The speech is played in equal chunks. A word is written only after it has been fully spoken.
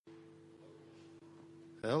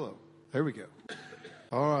Hello. There we go.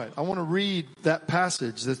 All right. I want to read that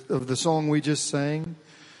passage of the song we just sang.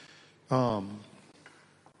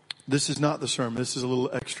 This is not the sermon. This is a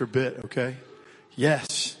little extra bit, okay?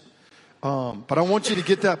 Yes. But I want you to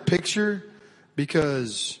get that picture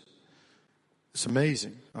because it's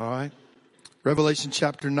amazing, all right? Revelation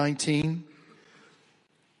chapter 19,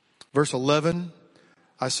 verse 11.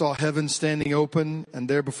 I saw heaven standing open, and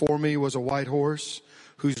there before me was a white horse,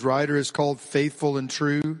 whose rider is called Faithful and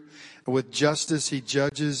True. And with justice he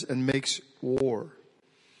judges and makes war.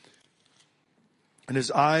 And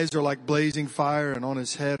his eyes are like blazing fire, and on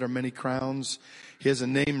his head are many crowns. He has a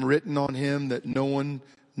name written on him that no one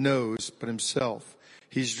knows but himself.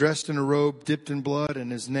 He's dressed in a robe dipped in blood,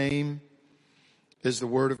 and his name is the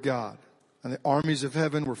Word of God. And the armies of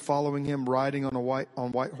heaven were following him, riding on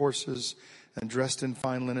white horses and dressed in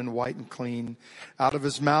fine linen, white and clean. Out of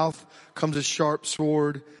his mouth comes a sharp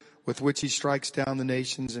sword with which he strikes down the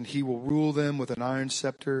nations, and he will rule them with an iron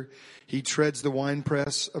scepter. He treads the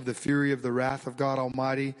winepress of the fury of the wrath of God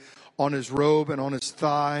Almighty. On his robe and on his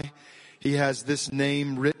thigh he has this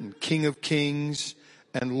name written, King of Kings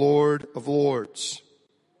and Lord of Lords.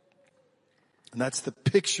 And that's the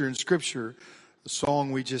picture in Scripture, the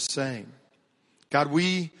song we just sang. God,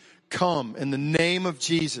 we come in the name of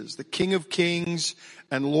Jesus, the King of Kings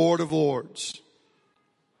and Lord of Lords.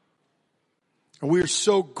 And we are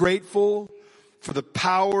so grateful for the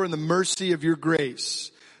power and the mercy of your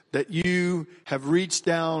grace that you have reached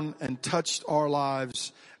down and touched our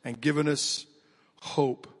lives and given us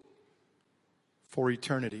hope for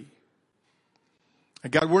eternity.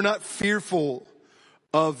 And God, we're not fearful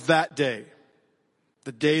of that day,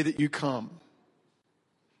 the day that you come,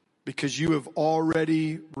 because you have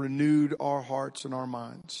already renewed our hearts and our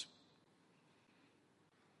minds.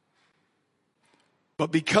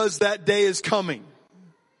 But because that day is coming,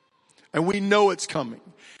 and we know it's coming,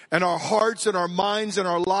 and our hearts and our minds and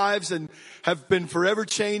our lives and have been forever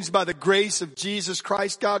changed by the grace of Jesus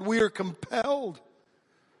Christ, God, we are compelled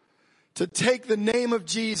to take the name of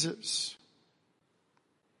Jesus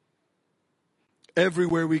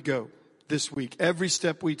everywhere we go this week, every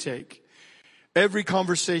step we take, every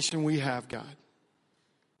conversation we have, God.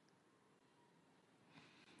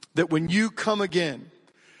 That when you come again,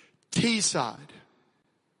 Teesside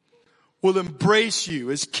will embrace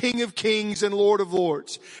you as King of Kings and Lord of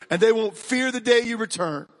Lords. And they won't fear the day you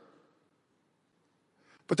return.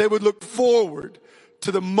 But they would look forward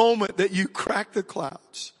to the moment that you crack the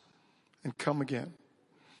clouds and come again.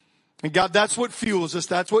 And God, that's what fuels us.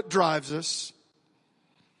 That's what drives us.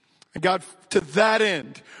 And God, to that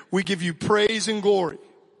end, we give you praise and glory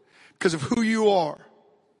because of who you are,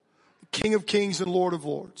 the King of Kings and Lord of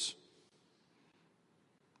Lords.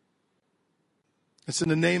 It's in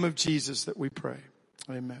the name of Jesus that we pray.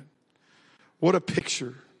 Amen. What a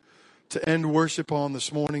picture to end worship on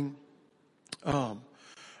this morning.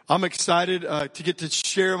 I'm excited to get to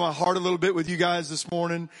share my heart a little bit with you guys this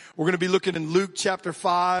morning. We're going to be looking in Luke chapter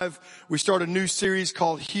 5. We start a new series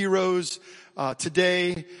called Heroes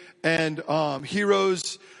today. And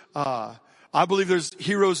heroes, I believe there's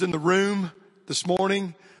heroes in the room this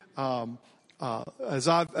morning. As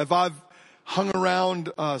I've hung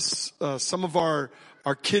around some of our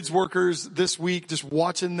kids workers this week, just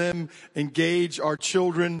watching them engage our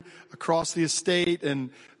children across the estate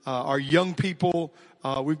and our young people.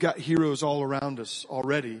 We've got heroes all around us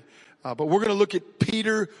already. But we're going to look at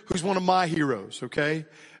Peter, who's one of my heroes, okay?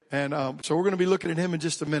 And so we're going to be looking at him in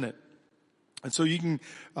just a minute. And so you can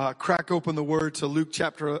crack open the word to Luke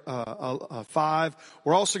chapter 5.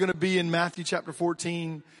 We're also going to be in Matthew chapter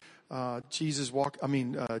 14. Jesus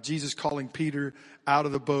calling Peter out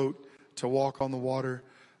of the boat to walk on the water.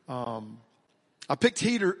 I picked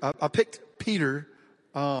Peter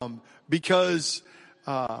because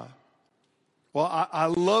I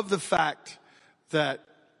love the fact that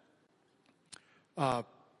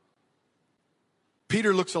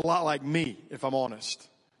Peter looks a lot like me, if I'm honest.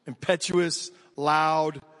 Impetuous,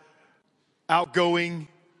 loud, outgoing,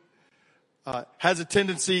 has a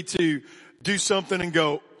tendency to do something and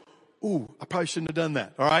go, ooh, I probably shouldn't have done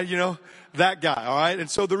that. All right. You know, that guy. All right. And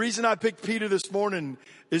so the reason I picked Peter this morning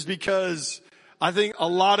is because I think a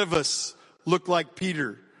lot of us look like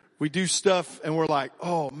Peter. We do stuff and we're like,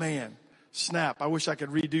 oh man, snap. I wish I could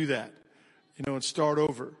redo that, you know, and start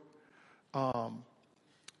over.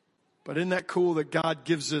 But isn't that cool that God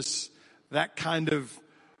gives us that kind of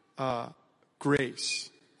grace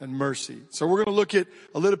and mercy? So we're going to look at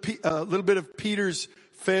a little bit of Peter's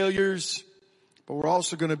failures, but we're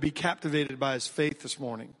also going to be captivated by his faith this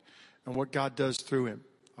morning and what God does through him.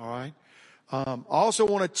 All right. I also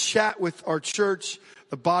want to chat with our church,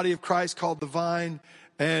 the body of Christ called the Vine,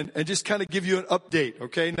 and just kind of give you an update,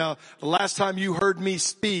 okay? Now, the last time you heard me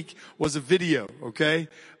speak was a video, okay?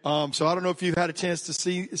 So I don't know if you've had a chance to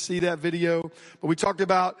see that video, but we talked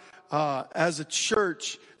about, as a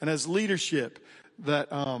church and as leadership that,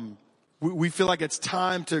 we feel like it's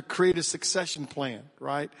time to create a succession plan,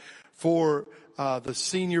 right? For, the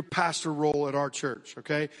senior pastor role at our church,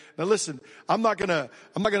 okay? Now listen, I'm not gonna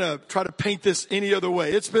try to paint this any other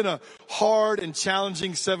way. It's been a hard and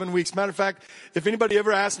challenging 7 weeks. Matter of fact, if anybody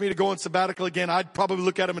ever asked me to go on sabbatical again, I'd probably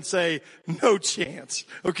look at them and say, no chance,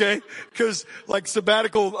 okay? Because like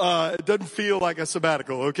sabbatical, it doesn't feel like a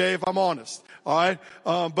sabbatical, okay? If I'm honest, all right?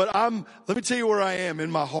 But let me tell you where I am in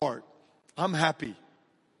my heart. I'm happy.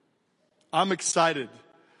 I'm excited.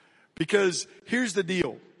 Because here's the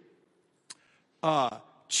deal.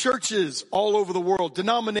 Churches all over the world,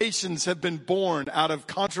 denominations have been born out of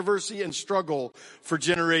controversy and struggle for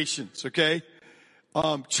generations, okay?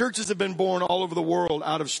 Churches have been born all over the world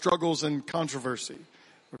out of struggles and controversy,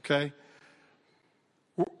 okay?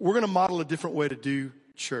 We're going to model a different way to do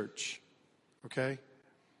church, okay?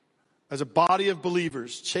 As a body of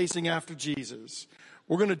believers chasing after Jesus,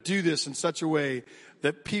 we're going to do this in such a way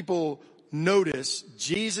that people notice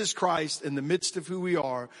Jesus Christ in the midst of who we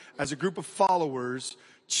are as a group of followers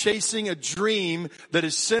chasing a dream that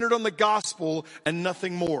is centered on the gospel and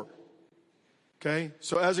nothing more. Okay?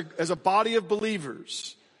 So as a body of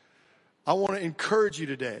believers, I want to encourage you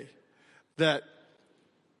today that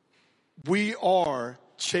we are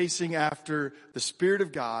chasing after the Spirit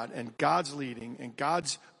of God and God's leading and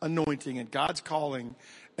God's anointing and God's calling,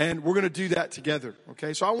 and we're going to do that together.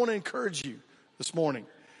 Okay? So I want to encourage you this morning.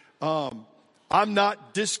 I'm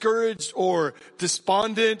not discouraged or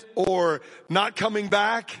despondent or not coming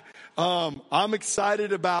back. I'm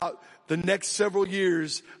excited about the next several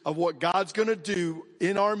years of what God's going to do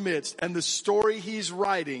in our midst and the story He's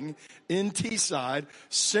writing in Teesside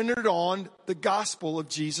centered on the gospel of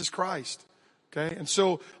Jesus Christ. Okay. And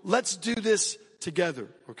so let's do this together.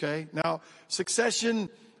 Okay. Now, succession,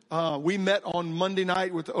 we met on Monday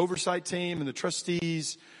night with the oversight team and the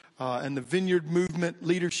trustees, and the Vineyard Movement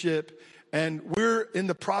leadership. And we're in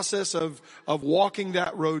the process of walking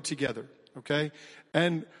that road together. Okay.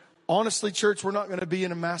 And honestly, church, we're not going to be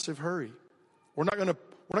in a massive hurry. We're not going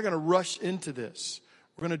to rush into this.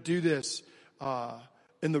 We're going to do this,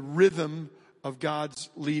 in the rhythm of God's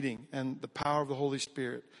leading and the power of the Holy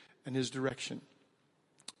Spirit and His direction.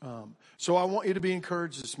 So I want you to be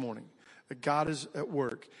encouraged this morning that God is at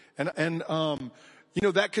work. And you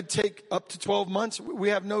know, that could take up to 12 months.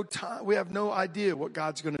 We have no time. We have no idea what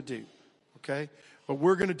God's going to do. Okay. But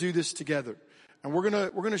we're going to do this together, and we're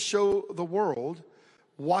going to show the world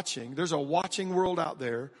watching. There's a watching world out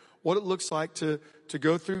there, what it looks like to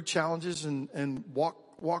go through challenges and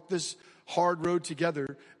walk this hard road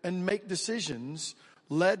together and make decisions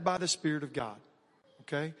led by the Spirit of God.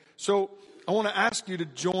 Okay. So I want to ask you to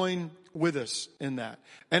join with us in that.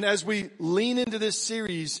 And as we lean into this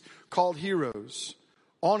series called Heroes,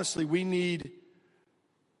 honestly, we need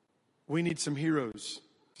some heroes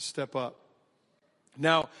to step up.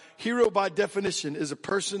 Now, hero by definition is a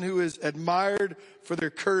person who is admired for their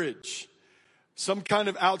courage, some kind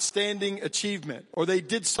of outstanding achievement, or they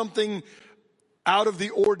did something out of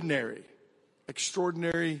the ordinary.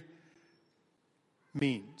 Extraordinary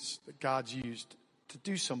means that God's used to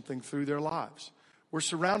do something through their lives. We're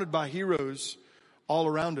surrounded by heroes all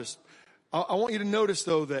around us. I want you to notice,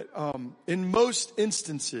 though, that in most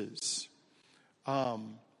instances,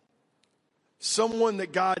 someone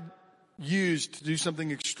that God used to do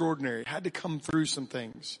something extraordinary had to come through some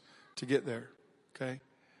things to get there. Okay,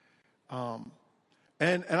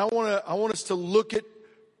 and I want us to look at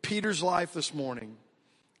Peter's life this morning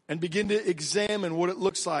and begin to examine what it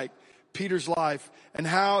looks like, Peter's life, and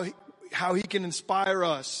how he can inspire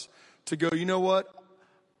us to go, you know what?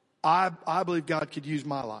 I believe God could use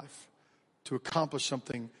my life to accomplish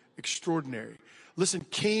something extraordinary. Listen,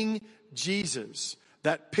 King Jesus,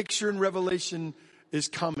 that picture in Revelation is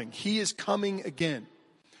coming. He is coming again.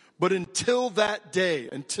 But until that day,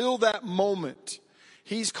 until that moment,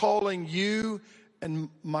 He's calling you and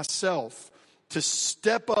myself to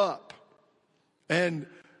step up and,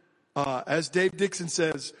 as Dave Dixon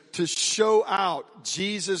says, to show out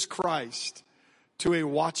Jesus Christ to a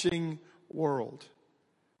watching world.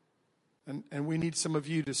 And we need some of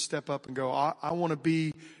you to step up and go, I want to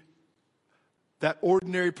be that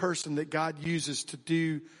ordinary person that God uses to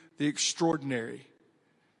do the extraordinary.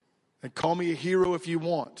 And call me a hero if you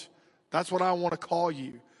want. That's what I want to call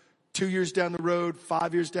you. 2 years down the road,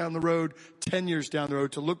 5 years down the road, 10 years down the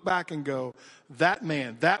road, to look back and go, that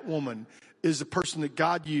man, that woman is the person that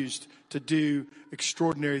God used to do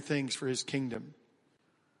extraordinary things for His kingdom.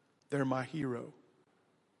 They're my hero.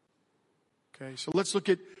 Okay, so let's look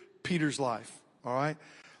at Peter's life, all right?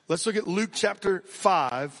 Let's look at Luke chapter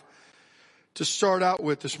 5 to start out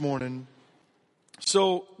with this morning.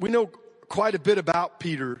 So we know quite a bit about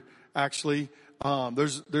Peter, actually.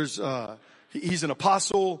 He's an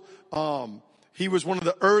apostle. He was one of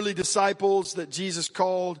the early disciples that Jesus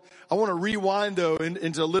called. I want to rewind, though,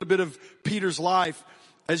 into a little bit of Peter's life.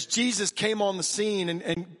 As Jesus came on the scene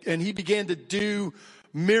and he began to do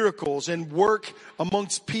miracles and work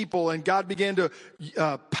amongst people, and God began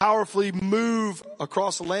to powerfully move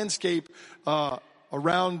across the landscape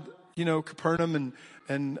around, Capernaum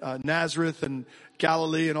and Nazareth and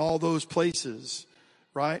Galilee and all those places,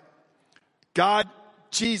 right? God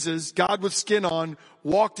with skin on,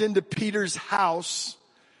 walked into Peter's house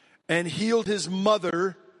and healed his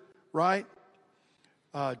mother, right?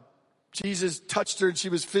 Jesus touched her and she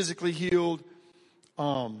was physically healed.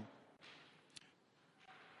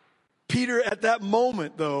 Peter at that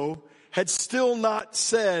moment, though, had still not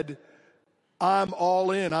said, I'm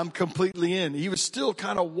all in, I'm completely in. He was still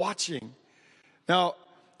kind of watching. Now,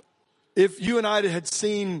 if you and I had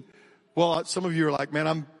seen, well, some of you are like, man,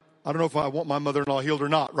 I don't know if I want my mother-in-law healed or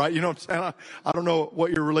not, right? You know what I'm saying? I don't know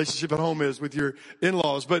what your relationship at home is with your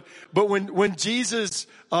in-laws, but when Jesus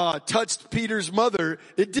touched Peter's mother,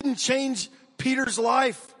 it didn't change Peter's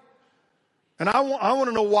life. And I want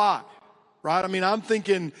to know why, right? I mean, I'm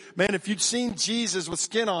thinking, man, if you'd seen Jesus with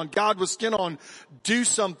skin on, God with skin on, do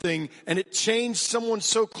something, and it changed someone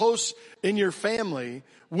so close in your family,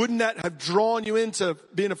 wouldn't that have drawn you into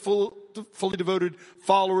being a fully devoted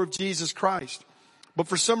follower of Jesus Christ? But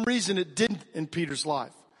for some reason, it didn't in Peter's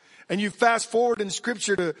life. And you fast forward in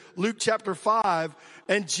Scripture to Luke chapter 5,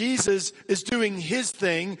 and Jesus is doing his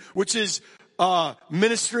thing, which is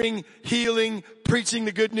ministering, healing, preaching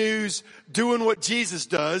the good news, doing what Jesus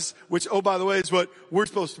does, which, oh, by the way, is what we're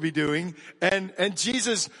supposed to be doing. And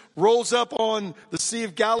Jesus rolls up on the Sea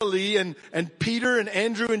of Galilee, and Peter and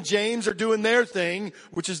Andrew and James are doing their thing,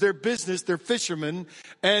 which is their business. They're fishermen,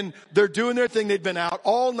 and they're doing their thing. They've been out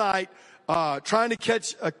all night trying to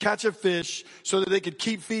catch a fish so that they could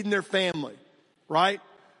keep feeding their family, right?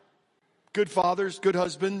 Good fathers, good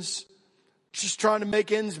husbands, just trying to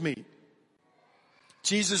make ends meet.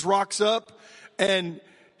 Jesus rocks up and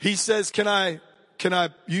he says, can I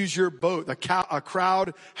use your boat? A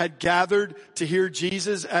crowd had gathered to hear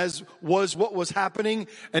Jesus, as was what was happening.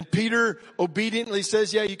 And Peter obediently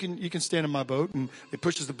says, yeah, you can stand in my boat. And he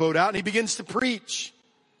pushes the boat out and he begins to preach.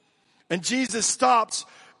 And Jesus stops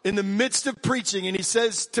in the midst of preaching and he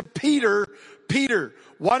says to Peter,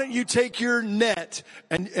 why don't you take your net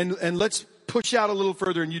and let's push out a little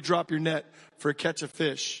further and you drop your net for a catch of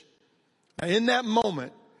fish. Now, in that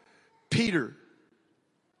moment, Peter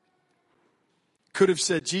could have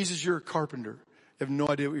said, Jesus, you're a carpenter. You have no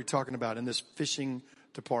idea what you're talking about in this fishing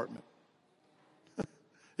department. You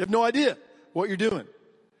have no idea what you're doing.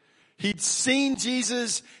 He'd seen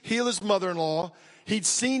Jesus heal his mother-in-law. He'd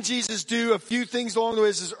seen Jesus do a few things along the way.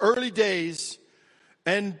 This is early days.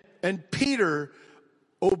 And Peter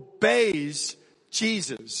obeys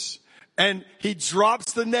Jesus. And he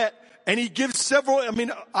drops the net. And he gives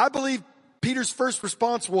I believe Peter's first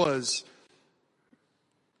response was,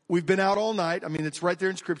 we've been out all night. I mean, it's right there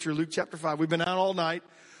in Scripture, Luke chapter 5. We've been out all night.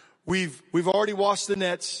 We've already washed the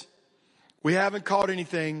nets. We haven't caught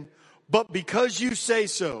anything. But because you say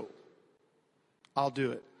so, I'll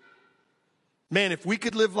do it. Man, if we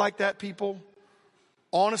could live like that, people,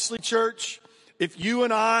 honestly, church, if you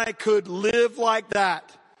and I could live like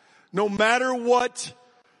that, no matter what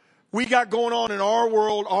we got going on in our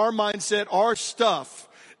world, our mindset, our stuff,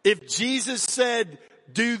 if Jesus said,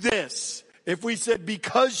 do this, if we said,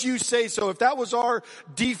 because you say so, if that was our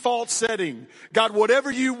default setting, God, whatever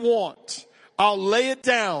you want, I'll lay it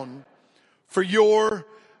down for your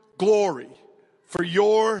glory, for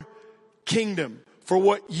your kingdom, for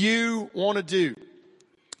what you want to do.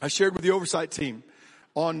 I shared with the oversight team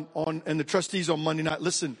and the trustees on Monday night.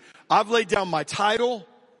 Listen, I've laid down my title.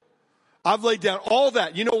 I've laid down all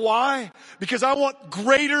that. You know why? Because I want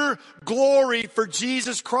greater glory for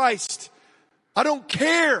Jesus Christ. I don't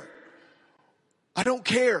care.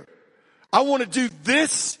 I want to do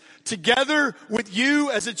this together with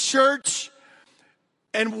you as a church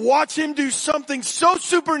and watch him do something so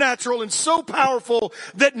supernatural and so powerful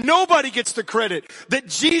that nobody gets the credit, that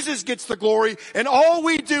Jesus gets the glory, and all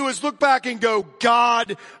we do is look back and go,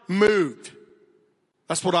 God moved.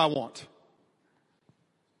 That's what I want.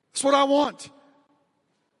 That's what I want.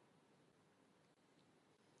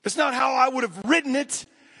 It's not how I would have written it.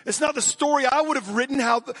 It's not the story I would have written,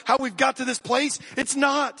 how we've got to this place. It's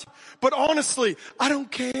not. But honestly, I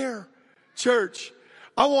don't care, church.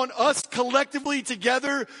 I want us collectively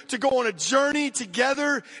together to go on a journey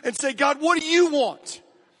together and say, God, what do you want?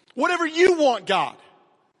 Whatever you want, God.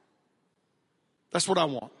 That's what I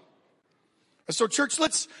want. And so church,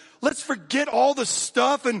 let's forget all the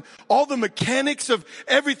stuff and all the mechanics of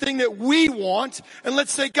everything that we want. And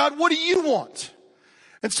let's say, God, what do you want?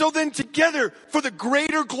 And so then together, for the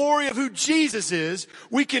greater glory of who Jesus is,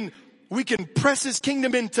 we can press his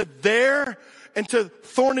kingdom into there, and to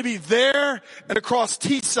Thornaby there, and across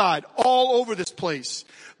Teesside, all over this place.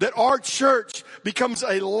 That our church becomes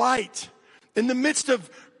a light in the midst of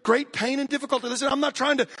great pain and difficulty. Listen, I'm not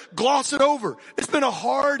trying to gloss it over. It's been a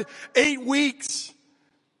hard 8 weeks.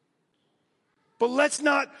 But let's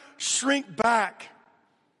not shrink back.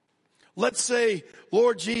 Let's say,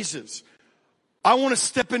 Lord Jesus, I want to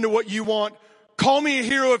step into what you want. Call me a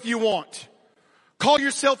hero if you want. Call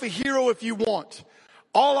yourself a hero if you want.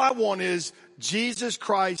 All I want is Jesus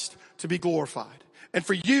Christ to be glorified, and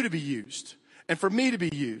for you to be used, and for me to be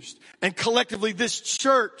used, and collectively this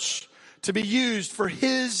church to be used for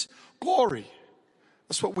his glory.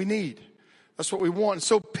 That's what we need. That's what we want. And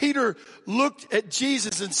so Peter looked at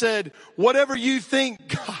Jesus and said, whatever you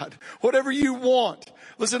think, God, whatever you want.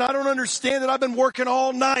 Listen, I don't understand that. I've been working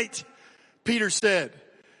all night, Peter said.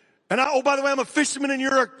 And oh, by the way, I'm a fisherman and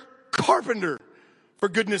you're a carpenter, for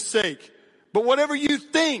goodness sake. But whatever you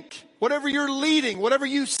think, whatever you're leading, whatever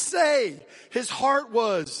you say, his heart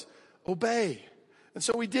was obey. And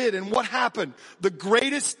so we did. And what happened? The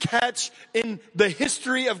greatest catch in the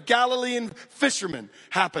history of Galilean fishermen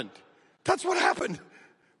happened. That's what happened.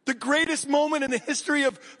 The greatest moment in the history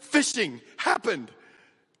of fishing happened.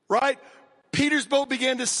 Right? Peter's boat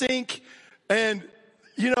began to sink. And,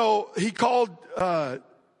 he called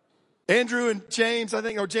Andrew and James, I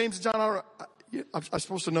think, or James and John, I don't know. I'm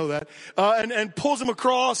supposed to know that. And pulls them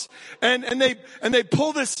across. And they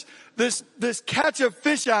pull this catch of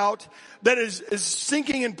fish out that is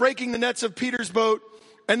sinking and breaking the nets of Peter's boat.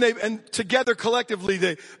 And together collectively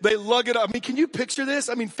they lug it up. I mean, can you picture this?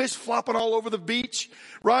 I mean, fish flopping all over the beach,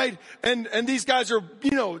 right? And these guys are,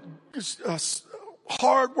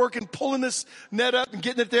 hard working, pulling this net up and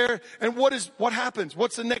getting it there. And what happens?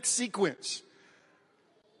 What's the next sequence?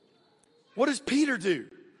 What does Peter do?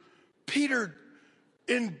 Peter,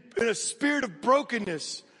 in a spirit of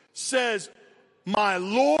brokenness, says, my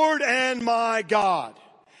Lord and my God.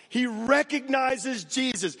 He recognizes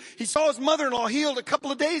Jesus. He saw his mother-in-law healed a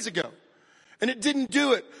couple of days ago, and it didn't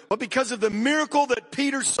do it. But because of the miracle that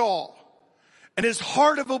Peter saw and his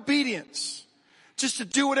heart of obedience, just to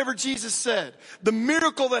do whatever Jesus said, the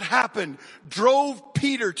miracle that happened drove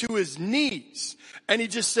Peter to his knees. And he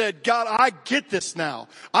just said, God, I get this now.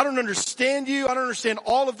 I don't understand you. I don't understand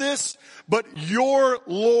all of this, but you're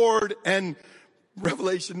Lord. And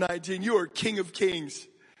Revelation 19, you are King of Kings,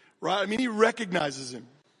 right? I mean, he recognizes him.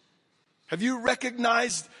 Have you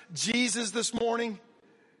recognized Jesus this morning?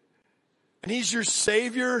 And he's your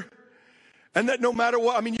Savior. And that no matter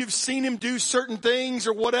what, I mean, you've seen him do certain things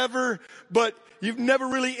or whatever, but you've never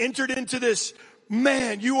really entered into this,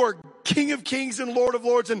 man, you are King of Kings and Lord of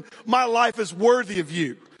Lords, and my life is worthy of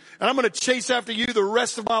you. And I'm going to chase after you the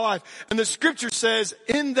rest of my life. And the scripture says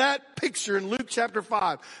in that picture in Luke chapter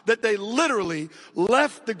 5 that they literally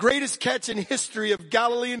left the greatest catch in history of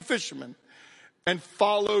Galilean fishermen and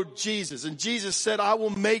followed Jesus. And Jesus said, I will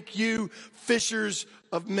make you fishers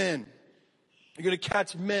of men. You're going to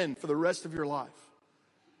catch men for the rest of your life.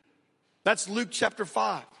 That's Luke chapter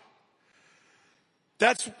 5.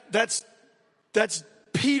 That's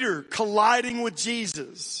Peter colliding with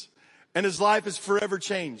Jesus, and his life is forever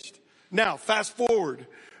changed. Now, fast forward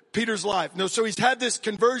Peter's life. No, so he's had this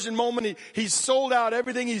conversion moment. He's sold out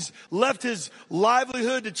everything. He's left his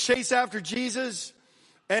livelihood to chase after Jesus.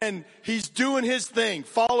 And he's doing his thing,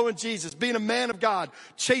 following Jesus, being a man of God,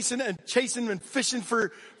 chasing and fishing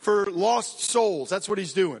for lost souls. That's what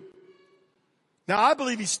he's doing. Now, I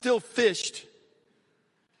believe he still fished.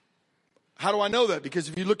 How do I know that? Because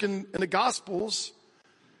if you look in the Gospels,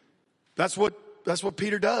 that's what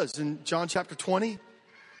Peter does. In John chapter 20,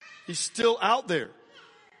 he's still out there.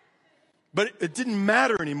 But it didn't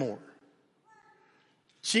matter anymore.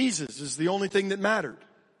 Jesus is the only thing that mattered.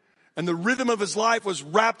 And the rhythm of his life was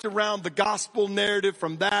wrapped around the gospel narrative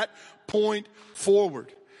from that point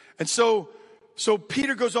forward. And so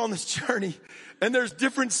Peter goes on this journey, and there's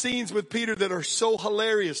different scenes with Peter that are so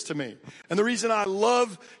hilarious to me. And the reason I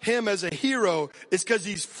love him as a hero is because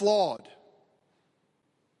he's flawed.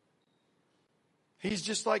 He's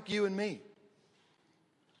just like you and me.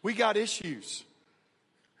 We got issues.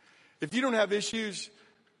 If you don't have issues,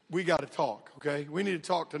 we got to talk, okay? We need to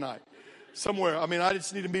talk tonight. somewhere. I mean, I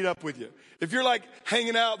just need to meet up with you. If you're like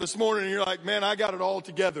hanging out this morning and you're like, man, I got it all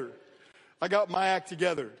together, I got my act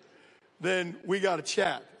together, then we got to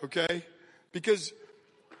chat, okay? Because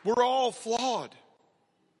we're all flawed,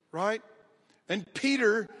 right? And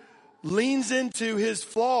Peter leans into his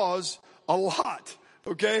flaws a lot,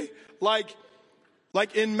 okay? Like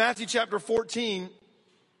in Matthew chapter 14,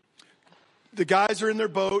 the guys are in their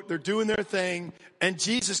boat, they're doing their thing, and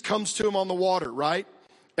Jesus comes to them on the water, right?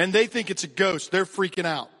 And they think it's a ghost. They're freaking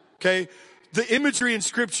out, okay? The imagery in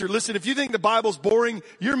Scripture, listen, if you think the Bible's boring,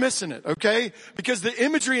 you're missing it, okay? Because the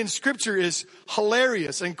imagery in Scripture is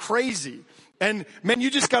hilarious and crazy. And man,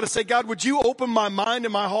 you just got to say, God, would you open my mind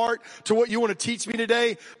and my heart to what you want to teach me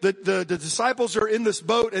today? The disciples are in this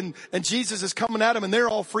boat and Jesus is coming at them and they're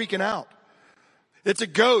all freaking out. It's a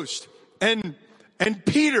ghost. And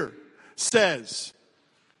Peter says,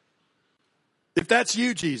 if that's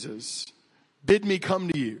you, Jesus, bid me come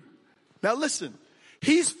to you. Now listen,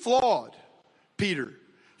 he's flawed, Peter.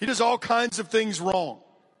 He does all kinds of things wrong.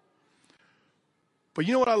 But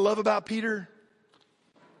you know what I love about Peter?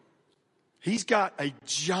 He's got a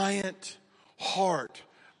giant heart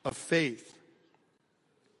of faith.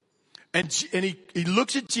 And he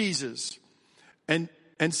looks at Jesus and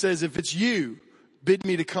says, if it's you, bid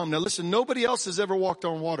me to come. Now listen, nobody else has ever walked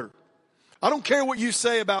on water. I don't care what you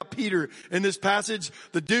say about Peter in this passage.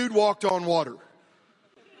 The dude walked on water.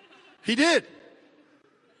 He did.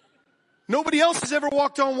 Nobody else has ever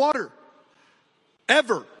walked on water.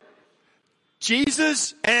 Ever.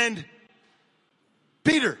 Jesus and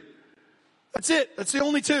Peter. That's it. That's the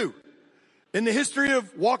only two in the history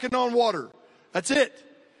of walking on water. That's it.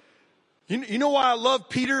 You know why I love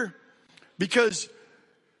Peter? Because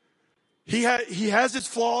he has his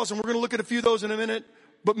flaws, and we're going to look at a few of those in a minute.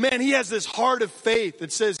 But man, he has this heart of faith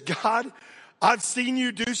that says, God, I've seen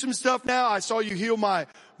you do some stuff now. I saw you heal my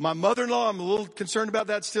mother-in-law. I'm a little concerned about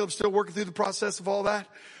that still. I'm still working through the process of all that.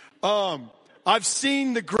 I've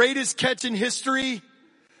seen the greatest catch in history.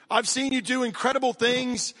 I've seen you do incredible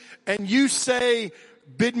things, and you say,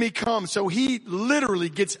 bid me come. So he literally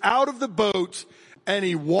gets out of the boat and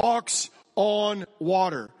he walks on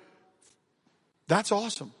water. That's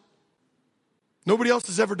awesome. Nobody else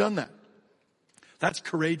has ever done that. That's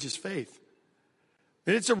courageous faith.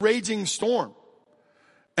 And it's a raging storm.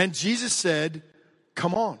 And Jesus said,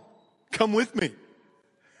 come on, come with me.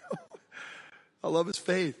 I love his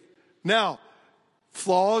faith. Now,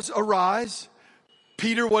 flaws arise.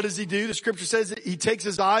 Peter, what does he do? The scripture says that he takes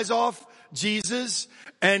his eyes off Jesus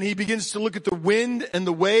and he begins to look at the wind and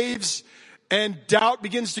the waves, and doubt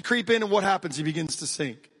begins to creep in, and what happens? He begins to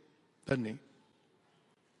sink, doesn't he?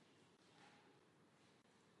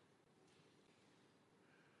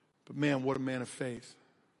 But man, what a man of faith.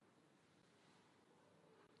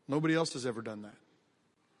 Nobody else has ever done that.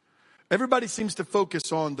 Everybody seems to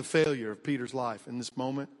focus on the failure of Peter's life in this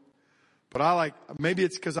moment. But maybe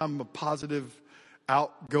it's because I'm a positive,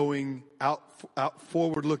 outgoing,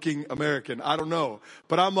 forward-looking American. I don't know.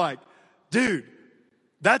 But I'm like, dude,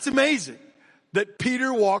 that's amazing that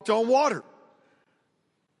Peter walked on water.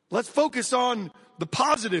 Let's focus on the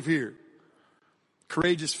positive here.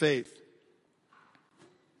 Courageous faith.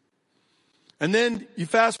 And then you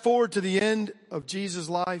fast forward to the end of Jesus'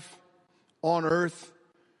 life on earth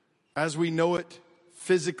as we know it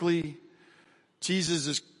physically. Jesus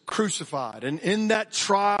is crucified. And in that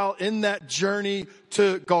trial, in that journey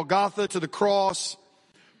to Golgotha, to the cross,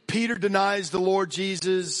 Peter denies the Lord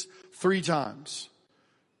Jesus 3 times.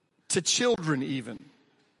 To children even.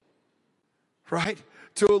 Right?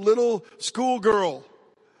 To a little schoolgirl.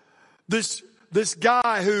 This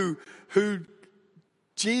guy who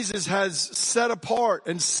Jesus has set apart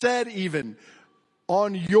and said even,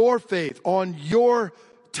 on your faith, on your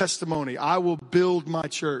testimony, I will build my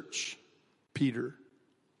church. Peter.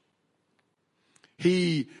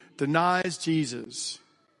 He denies Jesus,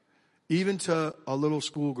 even to a little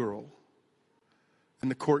schoolgirl in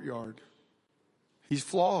the courtyard. He's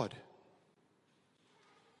flawed.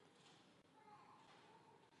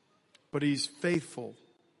 But he's faithful.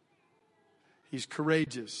 He's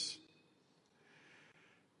courageous.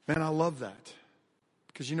 Man, I love that.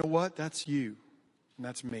 Because you know what? That's you. And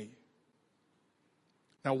that's me.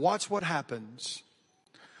 Now watch what happens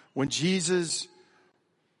when Jesus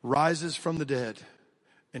rises from the dead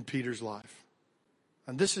in Peter's life.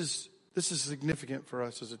 And this is significant for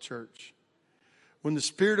us as a church. When the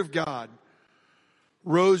Spirit of God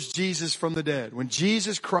rose Jesus from the dead, when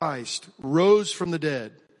Jesus Christ rose from the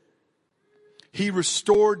dead, he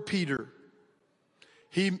restored Peter.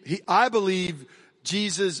 I believe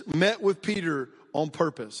Jesus met with Peter on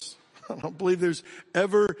purpose. I don't believe there's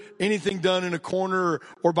ever anything done in a corner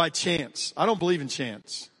or by chance. I don't believe in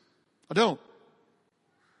chance. I don't.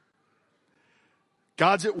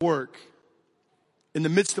 God's at work. In the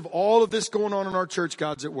midst of all of this going on in our church,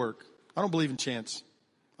 God's at work. I don't believe in chance.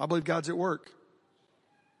 I believe God's at work.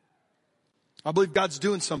 I believe God's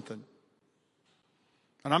doing something.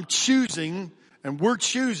 And I'm choosing, and we're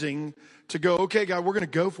choosing to go, okay, God, we're going to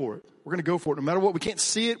go for it. We're going to go for it. No matter what, we can't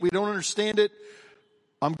see it. We don't understand it.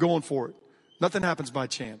 I'm going for it. Nothing happens by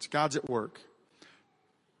chance. God's at work.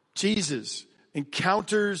 Jesus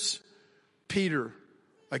encounters Peter.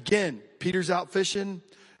 Again, Peter's out fishing.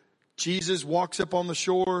 Jesus walks up on the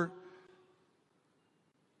shore.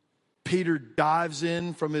 Peter dives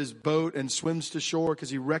in from his boat and swims to shore because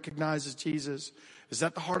he recognizes Jesus. Is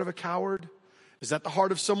that the heart of a coward? Is that the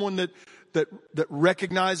heart of someone that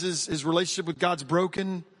recognizes his relationship with God's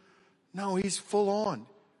broken? No, he's full on,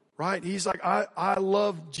 right? He's like, I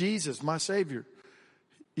love Jesus, my Savior.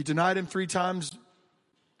 He denied him 3 times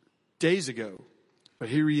days ago, but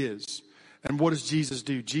here he is. And what does Jesus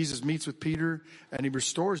do? Jesus meets with Peter and he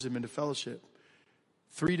restores him into fellowship.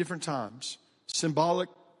 3 different times. Symbolic?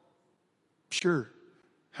 Sure.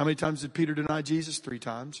 How many times did Peter deny Jesus? 3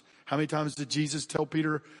 times. How many times did Jesus tell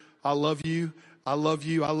Peter, I love you, I love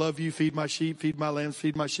you, I love you, feed my sheep, feed my lambs,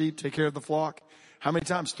 feed my sheep, take care of the flock? How many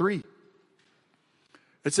times? 3.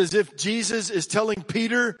 It's as if Jesus is telling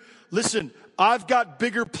Peter, listen, I've got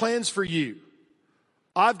bigger plans for you.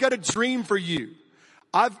 I've got a dream for you.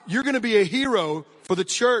 You're going to be a hero for the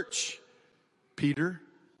church, Peter.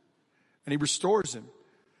 And he restores him.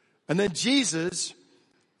 And then Jesus,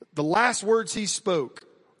 the last words he spoke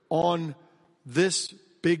on this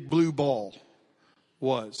big blue ball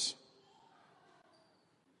was,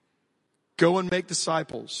 go and make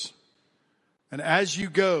disciples. And as you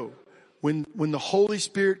go, when the Holy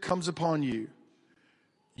Spirit comes upon you,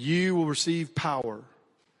 you will receive power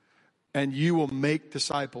and you will make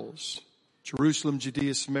disciples. Jerusalem,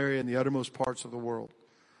 Judea, Samaria, and the uttermost parts of the world.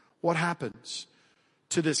 What happens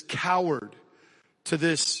to this coward, to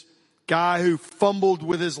this guy who fumbled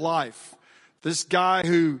with his life, this guy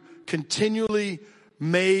who continually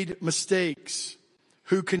made mistakes,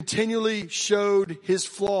 who continually showed his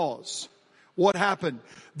flaws? What happened?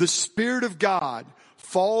 The Spirit of God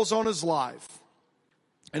falls on his life.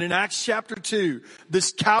 And in Acts chapter 2,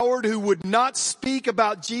 this coward who would not speak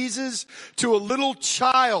about Jesus to a little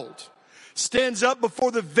child stands up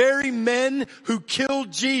before the very men who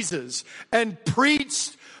killed Jesus and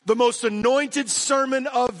preached the most anointed sermon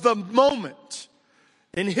of the moment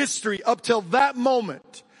in history up till that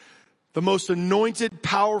moment. The most anointed,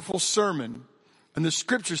 powerful sermon. And the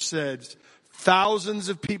scripture says thousands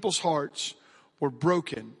of people's hearts were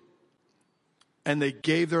broken and they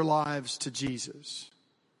gave their lives to Jesus.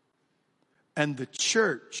 And the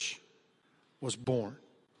church was born.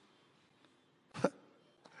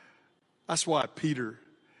 That's why Peter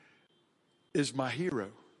is my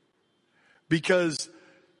hero. Because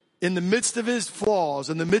in the midst of his flaws,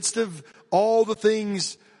 in the midst of all the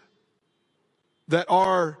things that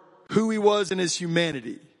are who he was in his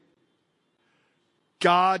humanity,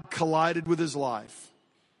 God collided with his life.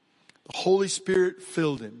 The Holy Spirit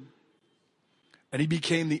filled him. And he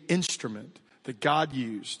became the instrument that God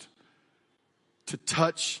used to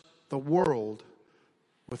touch the world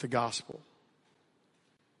with the gospel.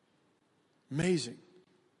 Amazing.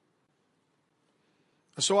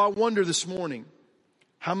 So I wonder this morning,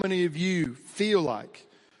 how many of you feel like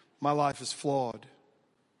my life is flawed?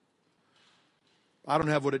 I don't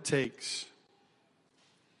have what it takes.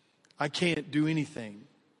 I can't do anything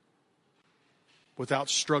without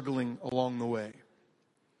struggling along the way.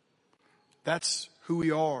 That's who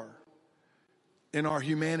we are in our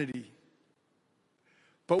humanity.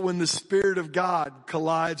 But when the Spirit of God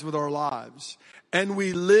collides with our lives and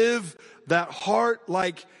we live that heart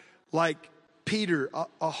like Peter,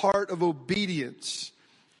 a heart of obedience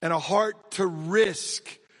and a heart to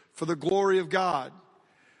risk for the glory of God.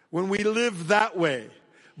 When we live that way,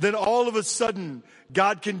 then all of a sudden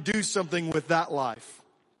God can do something with that life.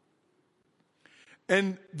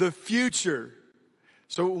 And the future.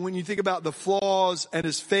 So when you think about the flaws and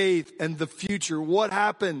his faith and the future, what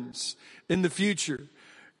happens in the future?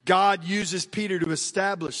 God uses Peter to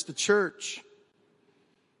establish the church,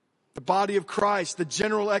 the body of Christ, the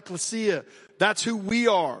general ecclesia. That's who we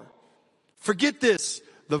are. Forget this,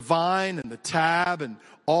 the Vine and the Tab and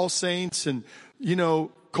All Saints and,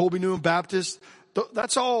 Colby Newman Baptist.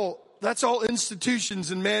 That's all institutions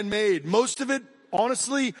and man-made. Most of it,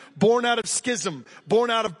 honestly, born out of schism, born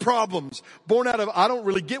out of problems, born out of, I don't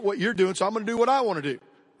really get what you're doing, so I'm going to do what I want to do,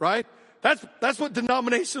 right? That's what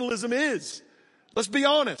denominationalism is. Let's be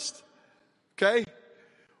honest. Okay?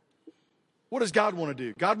 What does God want to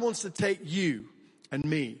do? God wants to take you and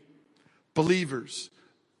me, believers,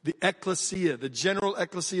 the ecclesia, the general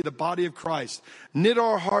ecclesia, the body of Christ, knit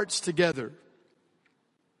our hearts together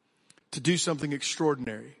to do something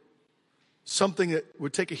extraordinary. Something that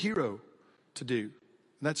would take a hero to do. And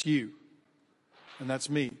that's you. And that's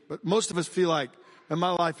me. But most of us feel like, man,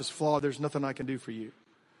 my life is flawed. There's nothing I can do for you.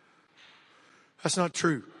 That's not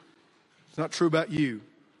true. It's not true about you.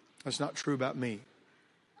 That's not true about me.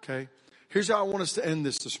 Okay? Here's how I want us to end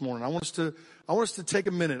this morning. I want us to take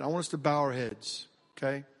a minute. I want us to bow our heads.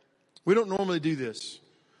 Okay? We don't normally do this.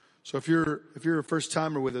 So if you're a first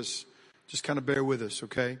timer with us, just kind of bear with us,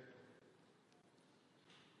 okay?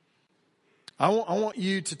 I want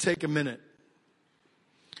you to take a minute.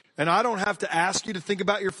 And I don't have to ask you to think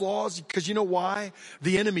about your flaws, because you know why?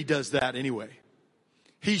 The enemy does that anyway.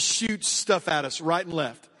 He shoots stuff at us right and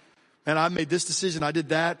left. And I made this decision, I did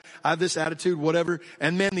that, I have this attitude, whatever.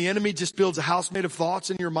 And man, the enemy just builds a house made of thoughts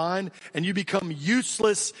in your mind, and you become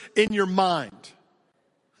useless in your mind.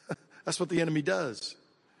 That's what the enemy does.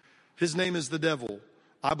 His name is the devil.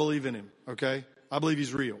 I believe in him, okay? I believe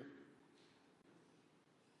he's real.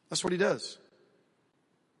 That's what he does.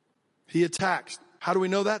 He attacks. How do we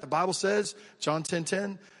know that? The Bible says, John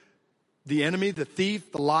 10:10, the enemy, the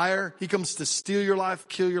thief, the liar, he comes to steal your life,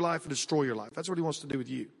 kill your life, and destroy your life. That's what he wants to do with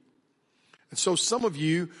you. And so some of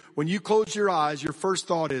you, when you close your eyes, your first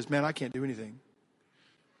thought is, man, I can't do anything.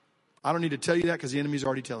 I don't need to tell you that because the enemy's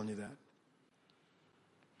already telling you that.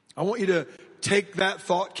 I want you to take that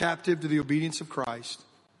thought captive to the obedience of Christ.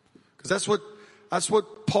 Because that's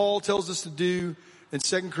what Paul tells us to do in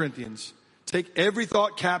 2 Corinthians. Take every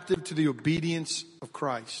thought captive to the obedience of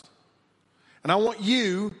Christ. And I want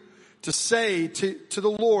you to say to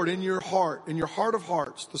the Lord in your heart of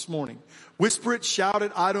hearts this morning, whisper it, shout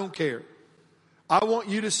it, I don't care. I want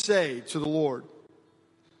you to say to the Lord,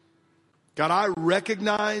 God, I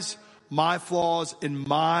recognize my flaws in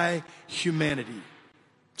my humanity.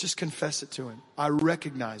 Just confess it to him. I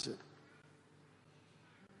recognize it.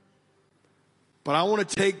 But I want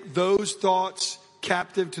to take those thoughts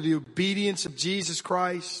captive to the obedience of Jesus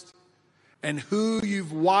Christ and who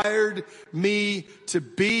you've wired me to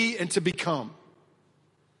be and to become.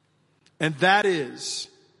 And that is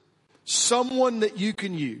someone that you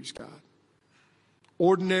can use, God.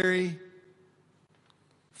 Ordinary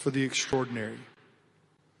for the extraordinary.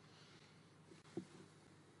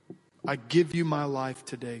 I give you my life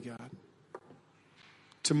today, God,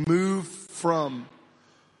 to move from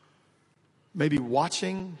maybe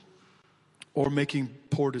watching or making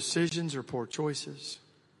poor decisions or poor choices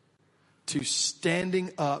to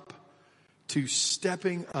standing up, to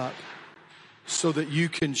stepping up so that you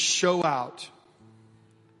can show out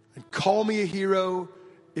and call me a hero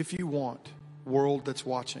if you want, world that's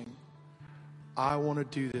watching. I want to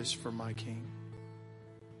do this for my King.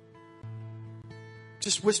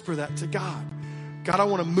 Just whisper that to God. God, I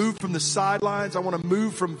want to move from the sidelines. I want to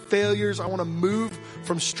move from failures. I want to move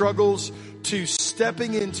from struggles to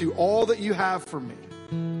stepping into all that you have for me.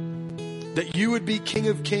 That you would be King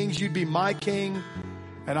of Kings. You'd be my King.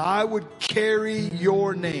 And I would carry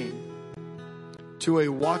your name to a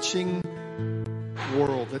watching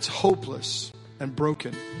world that's hopeless and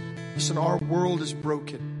broken. Listen, our world is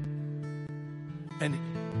broken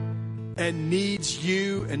and needs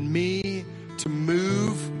you and me to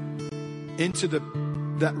move into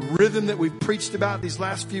that rhythm that we've preached about these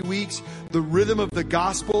last few weeks, the rhythm of the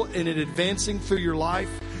gospel, and it advancing through your life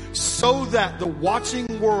so that the watching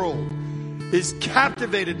world is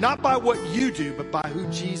captivated not by what you do, but by who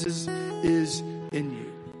Jesus is in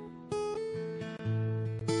you.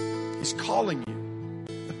 He's calling you.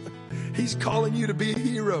 He's calling you to be a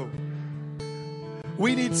hero.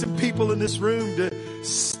 We need some people in this room to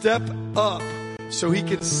step up so he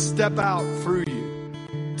can step out through you.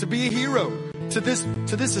 To be a hero to this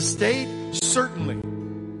estate, certainly.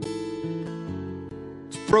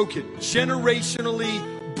 It's broken,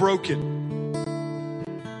 generationally broken.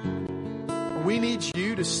 We need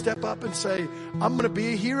you to step up and say, I'm going to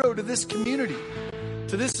be a hero to this community,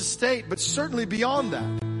 to this estate, but certainly beyond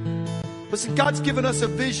that. Listen, God's given us a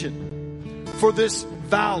vision for this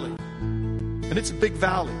valley. And it's a big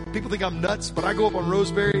valley. People think I'm nuts, but I go up on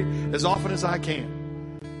Roseberry as often as I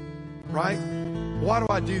can. Right? Why do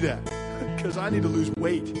I do that? Because I need to lose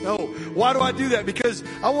weight. No. Why do I do that? Because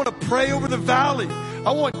I want to pray over the valley.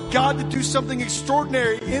 I want God to do something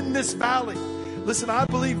extraordinary in this valley. Listen, I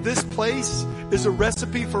believe this place is a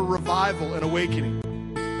recipe for revival and awakening.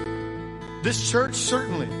 This church,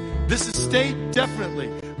 certainly. This estate, definitely.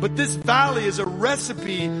 But this valley is a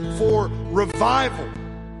recipe for revival.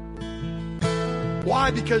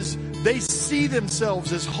 Why? Because they see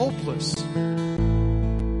themselves as hopeless.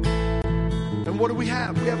 And what do we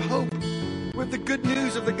have? We have hope. We have the good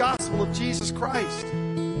news of the gospel of Jesus Christ.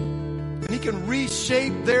 And he can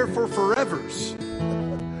reshape there for forevers.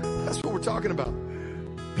 That's what we're talking about.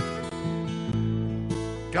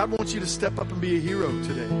 God wants you to step up and be a hero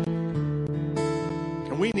today.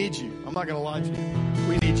 And we need you. I'm not going to lie to you.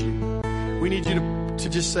 We need you. We need you to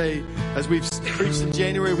just say, as we've preached in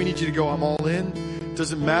January, we need you to go, I'm all in.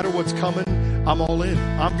 Doesn't matter what's coming, I'm all in.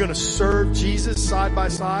 I'm going to serve Jesus side by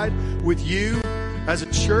side with you as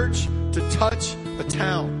a church to touch a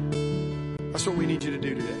town. That's what we need you to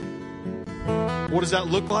do today. What does that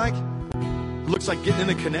look like? It looks like getting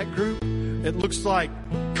in a connect group. It looks like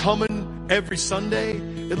coming every Sunday.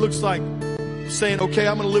 It looks like saying, okay,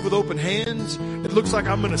 I'm going to live with open hands. It looks like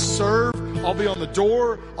I'm going to serve. I'll be on the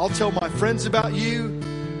door. I'll tell my friends about you.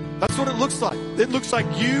 That's what it looks like. It looks like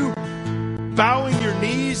you bowing your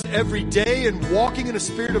knees every day and walking in a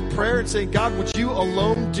spirit of prayer and saying, God, would you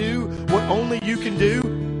alone do what only you can do?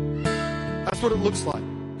 That's what it looks like.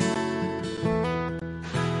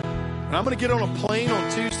 And I'm going to get on a plane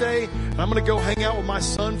on Tuesday, and I'm going to go hang out with my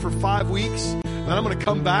son for 5 weeks, and then I'm going to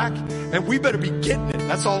come back, and we better be getting it.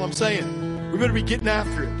 That's all I'm saying. We better be getting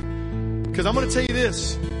after it. Because I'm going to tell you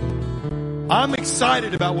this. I'm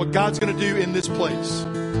excited about what God's going to do in this place,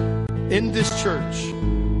 in this church.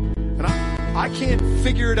 And I can't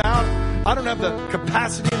figure it out. I don't have the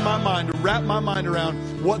capacity in my mind to wrap my mind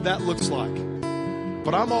around what that looks like.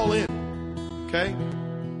 But I'm all in. Okay?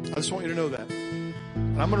 I just want you to know that.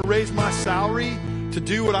 And I'm going to raise my salary to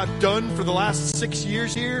do what I've done for the last 6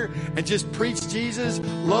 years here and just preach Jesus,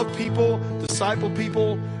 love people, disciple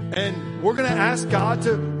people. And we're going to ask God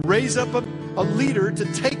to raise up a leader to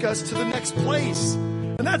take us to the next place.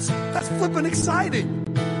 And that's flipping exciting.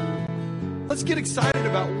 Let's get excited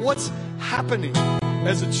about what's happening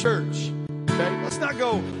as a church. Okay? Let's not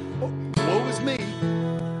go, woe is me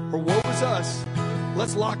or woe is us.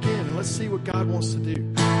 Let's lock in and let's see what God wants to do.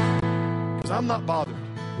 Because I'm not bothered.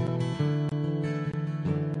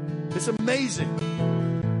 It's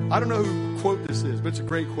amazing. I don't know who quote this is, but it's a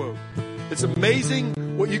great quote. It's amazing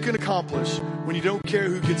what you can accomplish when you don't care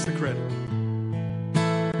who gets the credit.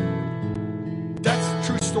 That's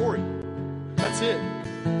a true story. That's it.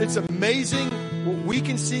 It's amazing what we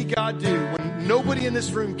can see God do when nobody in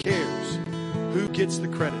this room cares who gets the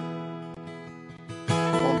credit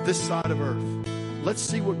on this side of earth. Let's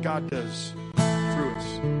see what God does through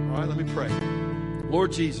us. All right, let me pray.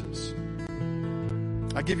 Lord Jesus,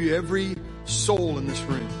 I give you every soul in this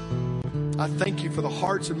room. I thank you for the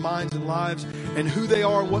hearts and minds and lives and who they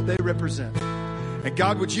are and what they represent. And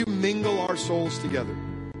God, would you mingle our souls together?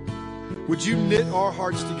 Would you knit our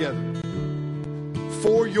hearts together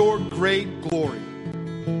for your great glory?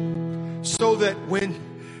 So that when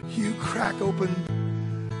you crack open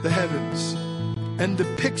the heavens and the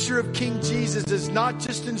picture of King Jesus is not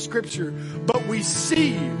just in Scripture, but we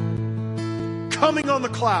see you coming on the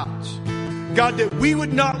clouds, God, that we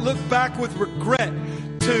would not look back with regret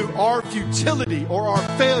to our futility or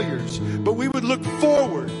our failures, but we would look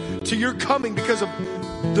forward to your coming because of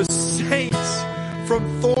the saints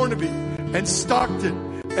from Thornaby and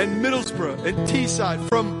Stockton and Middlesbrough and Teesside,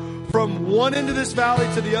 from one end of this valley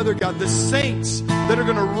to the other, God, the saints that are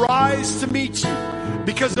going to rise to meet you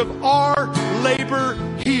because of our labor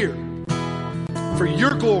here for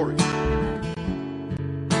your glory.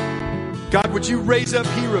 God, would you raise up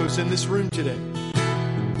heroes in this room today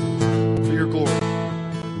for your glory?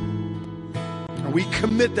 And we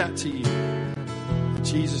commit that to you. In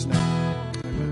Jesus' name.